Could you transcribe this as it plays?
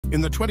In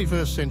the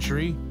 21st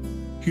century,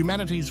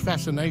 humanity's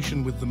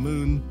fascination with the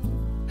moon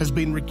has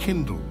been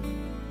rekindled,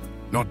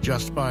 not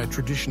just by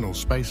traditional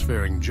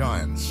spacefaring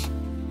giants,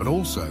 but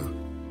also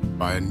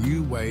by a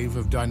new wave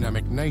of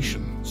dynamic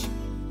nations.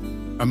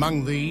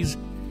 Among these,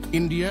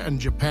 India and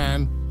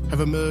Japan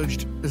have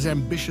emerged as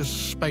ambitious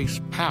space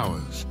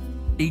powers,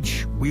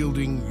 each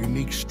wielding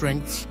unique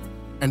strengths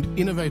and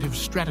innovative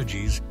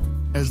strategies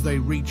as they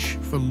reach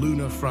for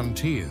lunar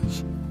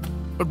frontiers.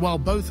 But while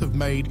both have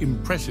made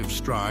impressive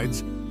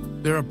strides,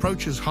 their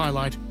approaches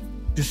highlight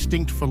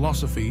distinct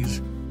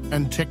philosophies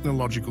and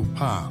technological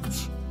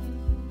paths.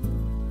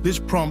 This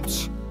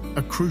prompts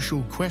a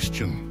crucial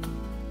question.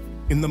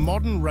 In the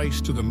modern race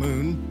to the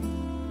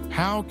moon,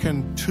 how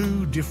can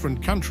two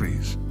different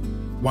countries,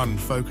 one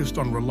focused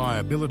on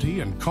reliability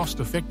and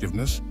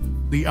cost-effectiveness,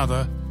 the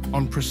other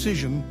on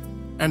precision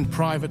and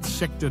private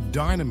sector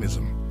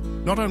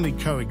dynamism, not only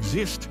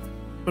coexist,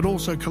 but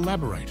also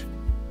collaborate?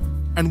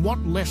 And what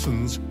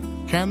lessons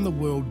can the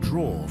world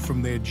draw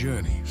from their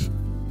journeys?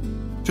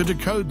 To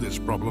decode this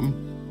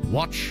problem,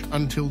 watch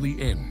until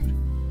the end.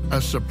 A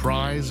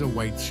surprise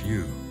awaits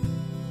you.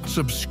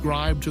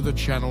 Subscribe to the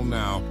channel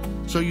now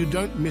so you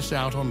don't miss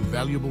out on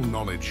valuable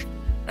knowledge,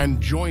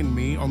 and join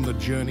me on the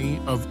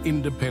journey of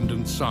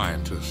independent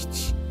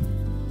scientists.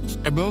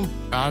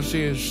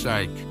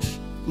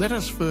 Let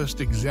us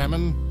first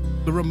examine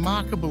the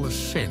remarkable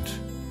ascent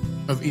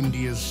of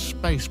India's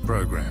space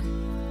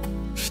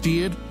program.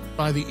 Steered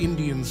by the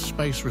Indian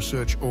Space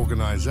Research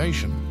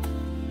Organization,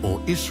 or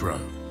ISRO,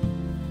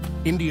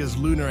 India's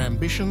lunar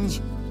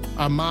ambitions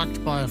are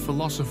marked by a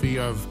philosophy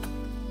of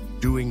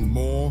doing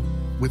more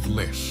with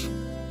less.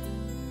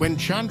 When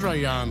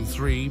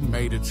Chandrayaan-3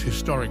 made its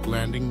historic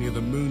landing near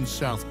the moon's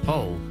south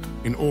pole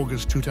in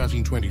August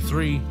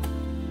 2023,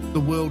 the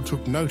world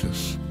took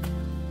notice,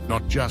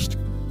 not just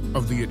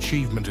of the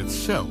achievement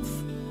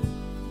itself,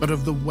 but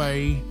of the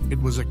way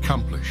it was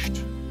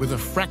accomplished. With a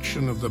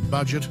fraction of the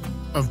budget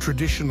of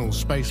traditional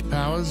space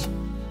powers,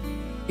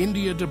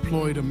 India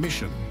deployed a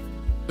mission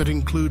that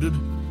included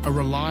a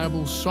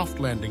reliable soft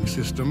landing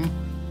system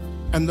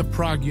and the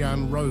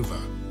Pragyan rover,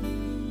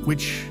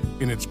 which,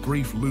 in its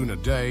brief lunar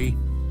day,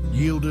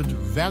 yielded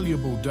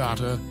valuable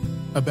data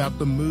about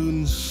the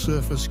moon's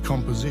surface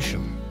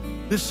composition.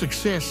 This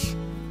success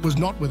was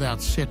not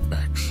without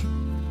setbacks.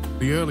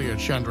 The earlier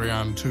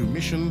Chandrayaan-2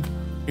 mission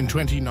in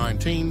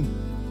 2019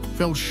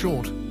 fell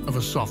short of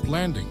a soft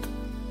landing,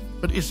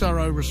 but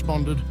ISRO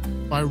responded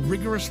by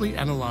rigorously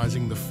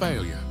analyzing the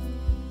failure,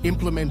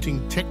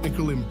 implementing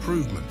technical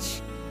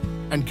improvements,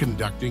 and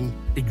conducting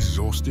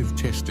exhaustive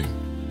testing.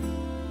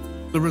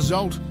 The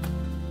result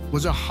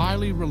was a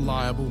highly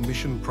reliable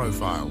mission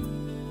profile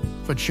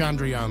for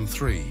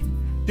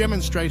Chandrayaan-3,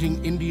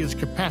 demonstrating India's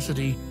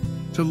capacity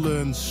to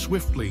learn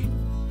swiftly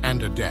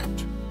and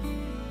adapt.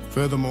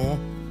 Furthermore,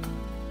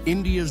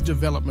 India's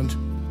development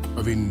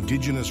of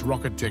indigenous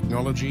rocket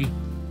technology,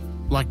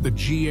 like the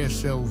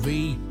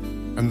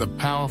GSLV and the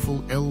powerful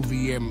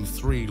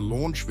LVM-3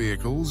 launch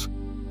vehicles,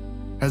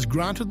 has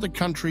granted the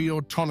country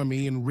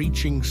autonomy in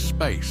reaching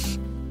space,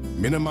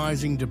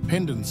 minimizing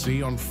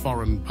dependency on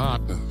foreign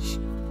partners.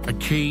 A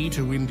key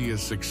to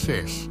India's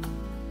success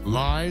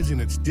lies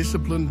in its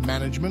disciplined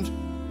management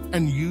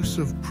and use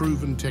of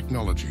proven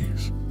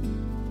technologies.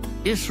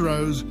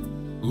 ISRO's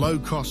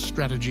low-cost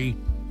strategy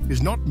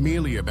is not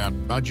merely about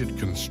budget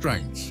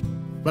constraints,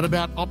 but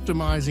about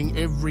optimizing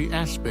every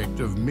aspect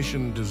of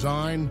mission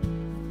design,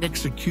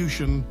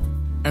 execution,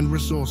 and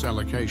resource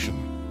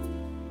allocation.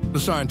 The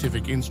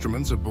scientific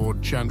instruments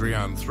aboard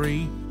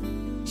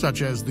Chandrayaan-3,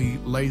 such as the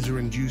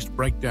laser-induced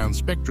breakdown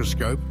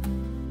spectroscope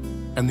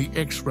and the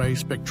X-ray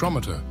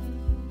spectrometer,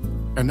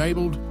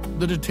 enabled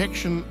the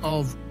detection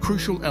of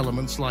crucial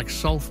elements like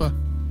sulfur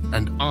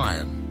and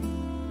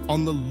iron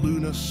on the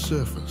lunar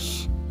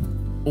surface.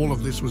 All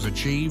of this was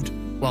achieved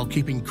while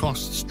keeping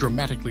costs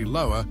dramatically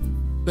lower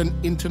than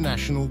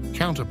international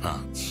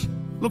counterparts.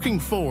 Looking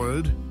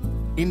forward,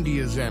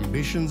 India's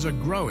ambitions are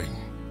growing.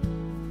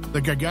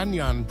 The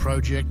Gaganyaan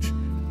project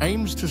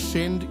aims to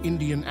send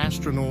Indian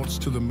astronauts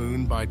to the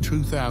moon by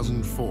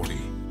 2040,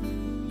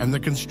 and the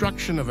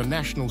construction of a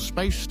national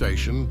space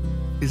station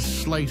is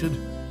slated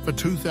for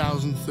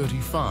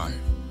 2035.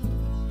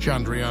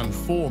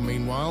 Chandrayaan-4,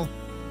 meanwhile,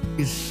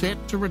 is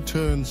set to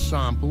return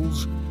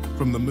samples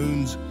from the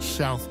moon's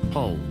south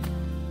pole,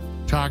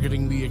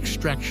 targeting the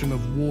extraction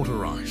of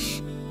water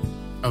ice,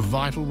 a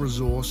vital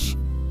resource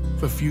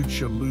for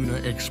future lunar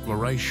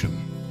exploration.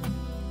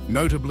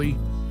 Notably,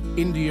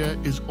 India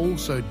is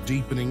also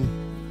deepening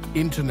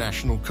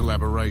international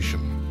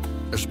collaboration,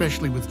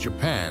 especially with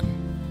Japan,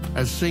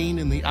 as seen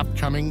in the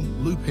upcoming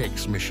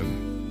LUPEX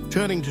mission.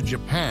 Turning to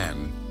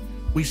Japan,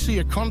 we see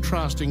a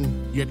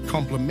contrasting yet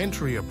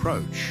complementary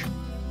approach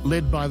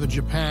led by the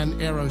Japan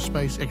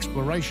Aerospace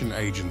Exploration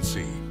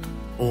Agency,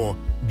 or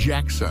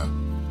JAXA,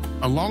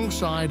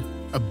 alongside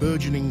a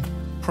burgeoning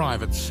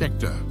private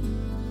sector.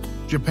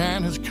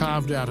 Japan has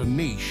carved out a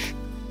niche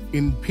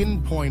in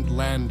pinpoint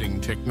landing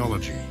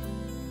technology.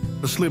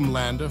 The Slim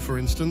Lander, for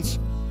instance,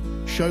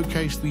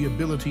 showcased the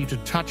ability to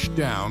touch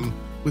down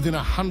within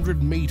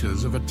 100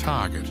 meters of a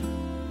target,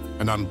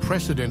 an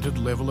unprecedented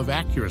level of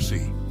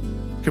accuracy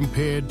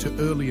compared to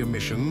earlier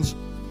missions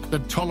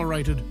that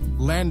tolerated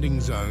landing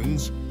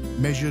zones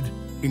measured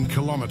in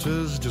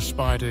kilometers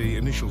despite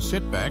initial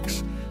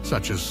setbacks,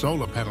 such as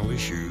solar panel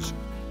issues.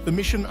 The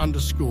mission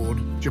underscored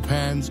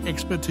Japan's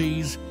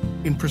expertise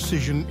in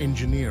precision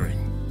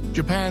engineering.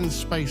 Japan's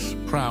space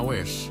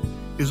prowess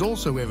is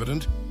also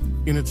evident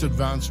in its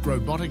advanced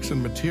robotics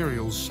and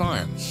materials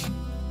science.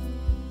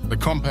 The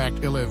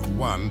compact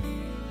LEV-1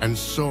 and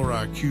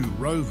Sora-Q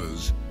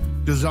rovers,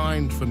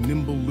 designed for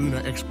nimble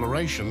lunar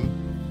exploration,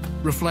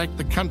 reflect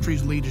the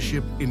country's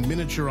leadership in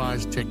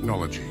miniaturized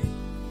technology.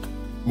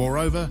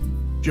 Moreover,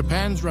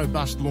 Japan's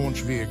robust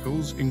launch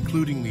vehicles,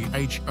 including the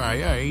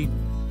HIA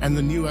and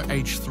the newer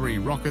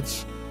H3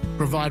 rockets,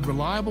 provide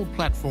reliable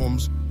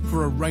platforms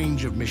for a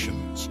range of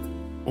missions,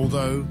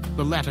 although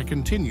the latter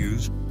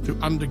continues to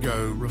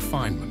undergo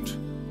refinement.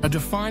 A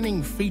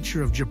defining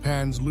feature of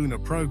Japan's lunar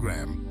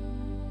program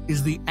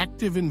is the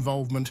active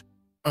involvement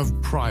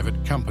of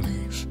private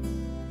companies.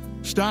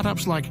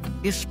 Startups like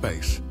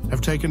ISPACE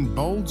have taken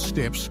bold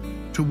steps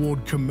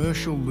toward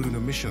commercial lunar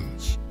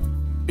missions,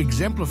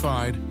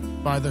 exemplified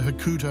by the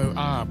Hakuto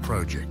R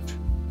project.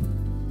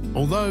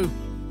 Although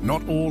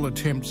not all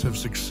attempts have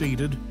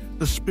succeeded,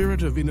 the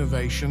spirit of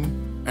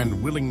innovation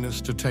and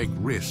willingness to take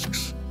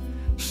risks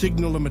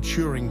signal a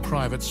maturing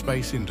private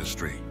space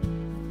industry,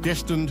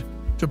 destined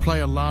to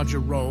play a larger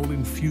role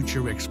in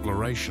future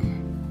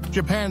exploration.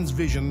 Japan's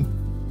vision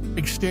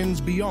extends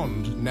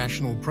beyond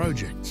national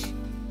projects.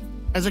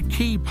 As a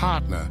key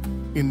partner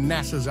in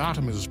NASA's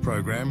Artemis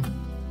program,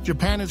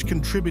 Japan is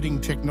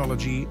contributing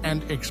technology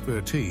and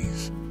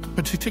expertise,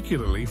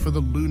 particularly for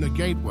the Lunar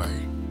Gateway,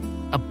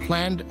 a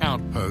planned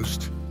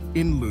outpost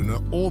in lunar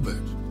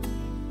orbit.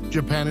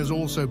 Japan is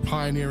also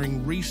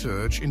pioneering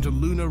research into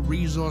lunar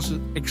resource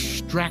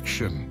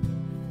extraction,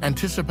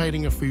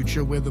 anticipating a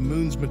future where the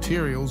moon's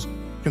materials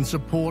can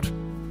support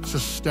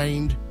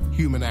sustained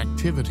human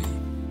activity.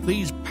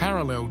 These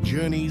parallel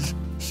journeys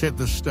set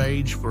the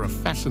stage for a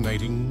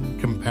fascinating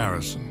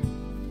comparison.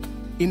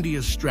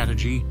 India's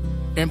strategy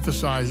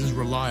emphasizes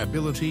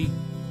reliability,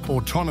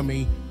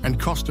 autonomy, and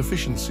cost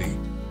efficiency,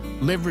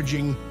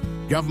 leveraging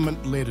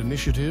government-led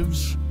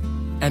initiatives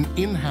and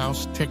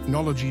in-house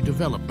technology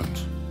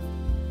development.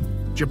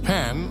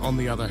 Japan, on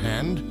the other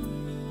hand,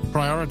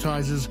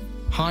 prioritizes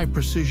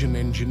high-precision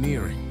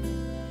engineering,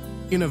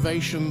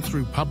 innovation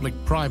through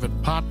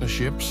public-private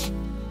partnerships,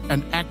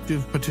 and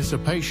active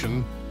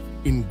participation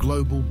in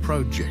global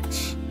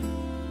projects,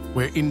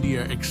 where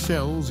India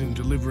excels in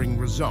delivering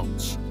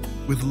results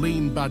with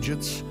lean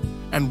budgets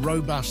and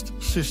robust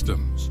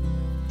systems.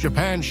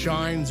 Japan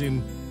shines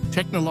in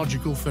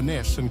technological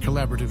finesse and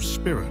collaborative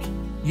spirit.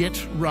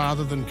 Yet,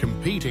 rather than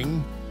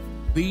competing,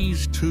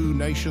 these two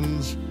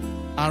nations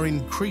are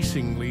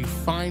increasingly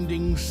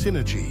finding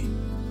synergy.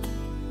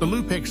 The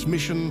LUPEX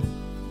mission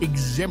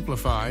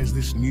exemplifies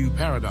this new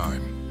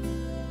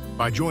paradigm.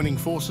 By joining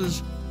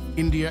forces,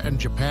 India and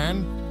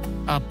Japan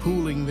are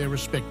pooling their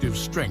respective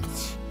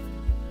strengths.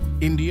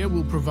 India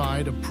will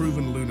provide a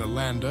proven lunar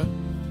lander,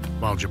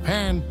 while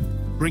Japan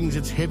brings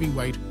its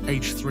heavyweight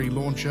H3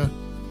 launcher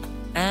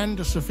and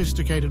a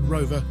sophisticated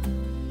rover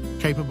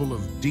capable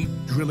of deep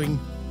drilling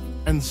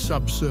and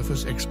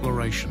subsurface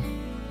exploration.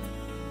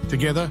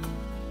 Together,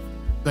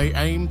 they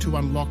aim to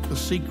unlock the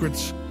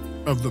secrets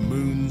of the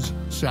moon's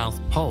south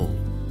pole,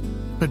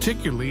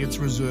 particularly its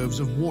reserves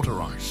of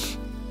water ice,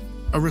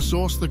 a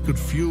resource that could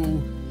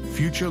fuel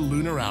future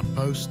lunar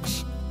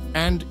outposts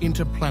and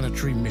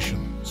interplanetary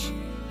missions.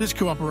 This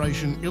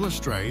cooperation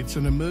illustrates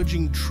an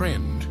emerging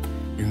trend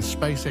in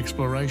space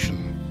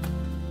exploration.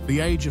 The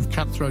age of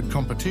cutthroat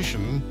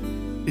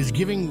competition is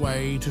giving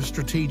way to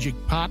strategic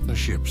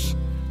partnerships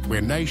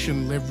where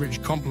nations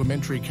leverage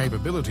complementary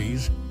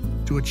capabilities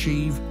to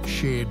achieve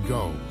shared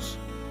goals.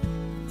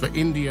 For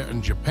India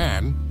and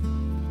Japan,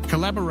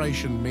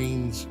 collaboration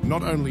means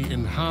not only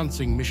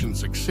enhancing mission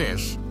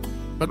success,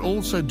 but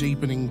also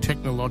deepening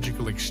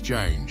technological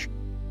exchange,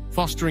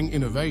 fostering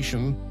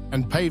innovation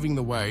and paving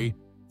the way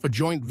for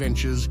joint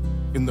ventures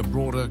in the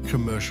broader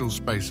commercial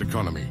space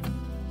economy.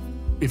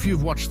 If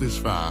you've watched this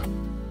far,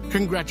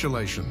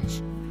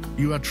 congratulations.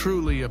 You are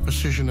truly a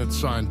passionate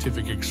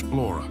scientific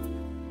explorer,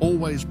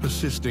 always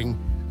persisting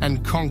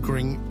and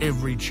conquering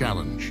every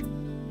challenge.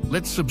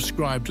 Let's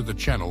subscribe to the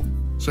channel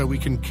so we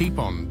can keep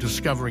on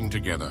discovering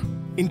together.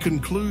 In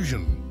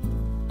conclusion,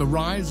 the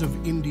rise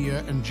of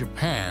India and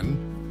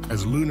Japan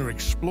as lunar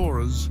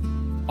explorers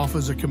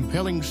offers a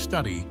compelling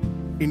study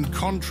in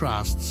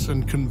contrasts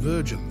and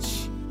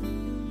convergence.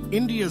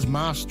 India's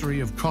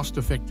mastery of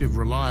cost-effective,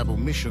 reliable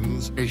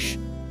missions,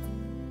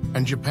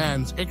 and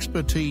Japan's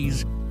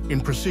expertise in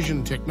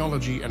precision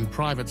technology and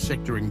private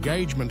sector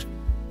engagement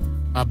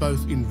are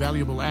both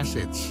invaluable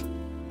assets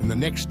in the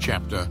next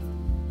chapter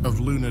of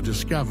lunar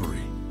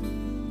discovery.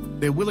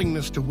 Their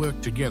willingness to work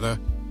together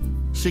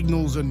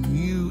signals a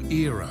new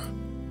era,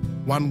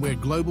 one where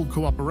global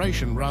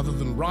cooperation rather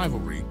than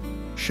rivalry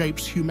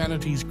shapes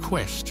humanity's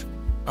quest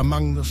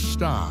among the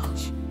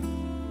stars.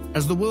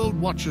 As the world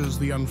watches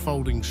the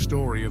unfolding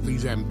story of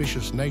these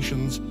ambitious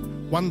nations,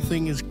 one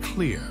thing is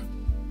clear.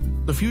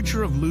 The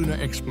future of lunar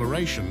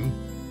exploration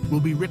will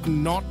be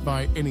written not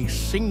by any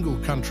single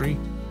country,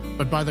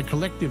 but by the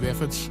collective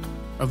efforts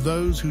of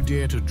those who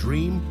dare to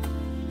dream,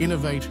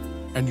 innovate,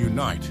 and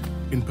unite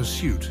in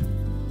pursuit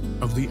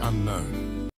of the unknown.